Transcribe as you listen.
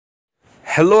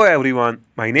Hello everyone,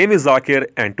 my name is Zakir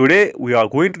and today we are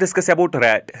going to discuss about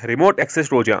RAT, Remote Access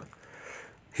Trojan.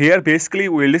 Here basically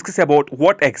we will discuss about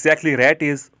what exactly RAT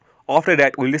is. After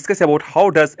that we will discuss about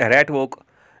how does a RAT work.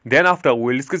 Then after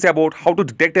we will discuss about how to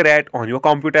detect a RAT on your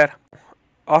computer.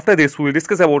 After this we will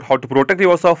discuss about how to protect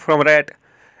yourself from RAT.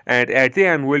 And at the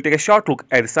end we will take a short look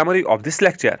at the summary of this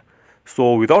lecture.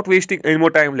 So without wasting any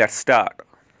more time, let's start.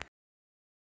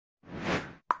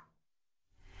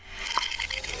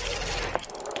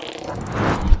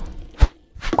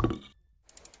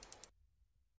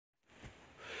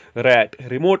 RAT,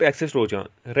 Remote Access Trojan.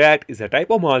 RAT is a type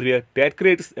of malware that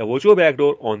creates a virtual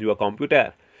backdoor on your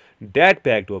computer. That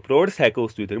backdoor provides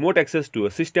hackers with remote access to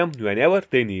a system whenever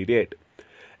they need it.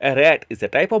 A RAT is a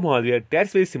type of malware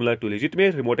that's very similar to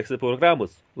legitimate remote access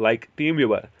programs like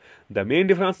TeamViewer. The main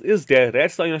difference is that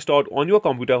RATs are installed on your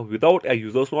computer without a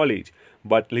user's knowledge,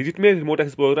 but legitimate remote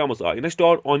access programs are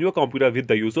installed on your computer with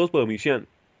the user's permission.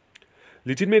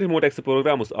 Legitimate remote access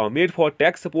programs are made for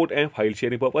tech support and file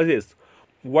sharing purposes,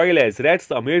 while as RATs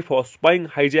are made for spying,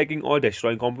 hijacking or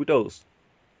destroying computers.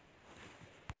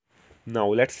 Now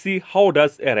let's see how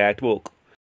does a RAT work.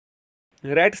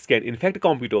 RATs can infect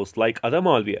computers like other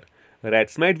malware.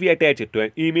 RATs might be attached to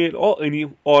an email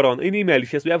or on any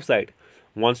malicious website.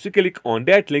 Once you click on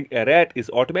that link, a RAT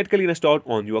is automatically installed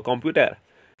on your computer.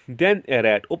 Then a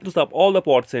RAT opens up all the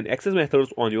ports and access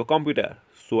methods on your computer,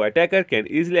 so attacker can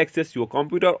easily access your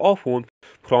computer or phone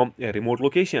from a remote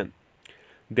location.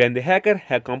 Then the hacker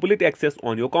has complete access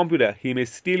on your computer. He may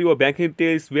steal your banking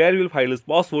details, variable files,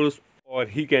 passwords, or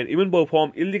he can even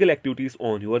perform illegal activities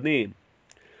on your name.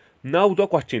 Now the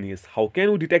question is, how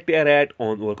can we detect a RAT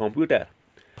on our computer?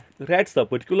 RATs are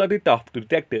particularly tough to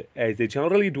detect as they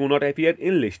generally do not appear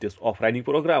in lists of running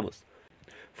programs.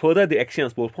 Further, the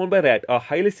actions performed by RAT are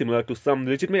highly similar to some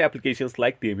legitimate applications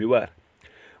like TBomb.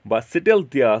 But still,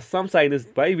 there are some signs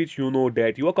by which you know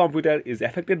that your computer is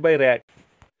affected by RAT.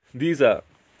 These are: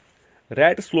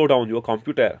 RAT slow down your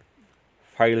computer.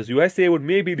 Files you have saved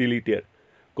may be deleted.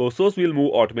 Cursors will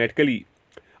move automatically.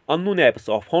 Unknown apps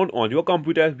are found on your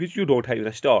computer which you don't have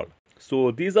installed.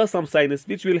 So these are some signs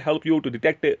which will help you to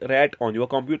detect a RAT on your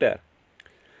computer.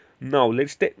 Now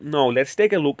let's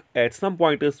take a look at some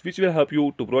pointers which will help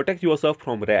you to protect yourself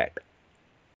from RAT.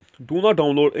 Do not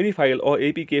download any file or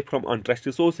APK from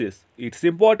untrusted sources. It's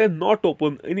important not to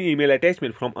open any email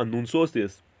attachment from unknown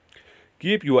sources.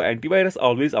 Keep your antivirus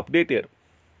always updated.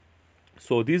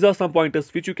 So these are some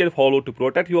pointers which you can follow to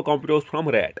protect your computers from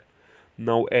RAT.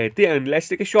 Now at the end, let's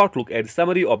take a short look at the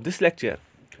summary of this lecture.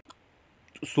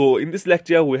 So in this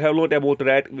lecture, we have learned about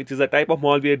RAT, which is a type of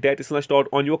malware that is installed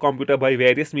on your computer by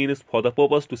various means for the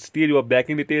purpose to steal your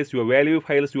banking details, your valuable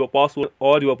files, your password,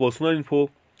 or your personal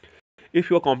info. If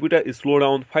your computer is slowed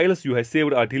down, files you have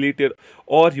saved are deleted,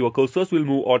 or your cursors will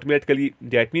move automatically,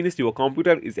 that means your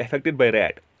computer is affected by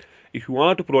RAT. If you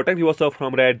want to protect yourself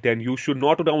from RAT, then you should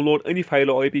not download any file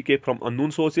or APK from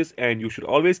unknown sources, and you should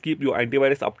always keep your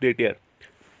antivirus updated.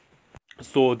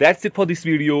 So that's it for this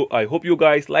video. I hope you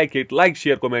guys like it. Like,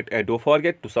 share, comment, and don't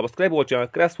forget to subscribe our channel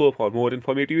Crash4 for more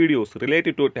informative videos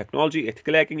related to technology,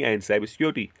 ethical hacking, and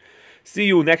cybersecurity. See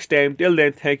you next time. Till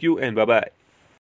then, thank you and bye bye.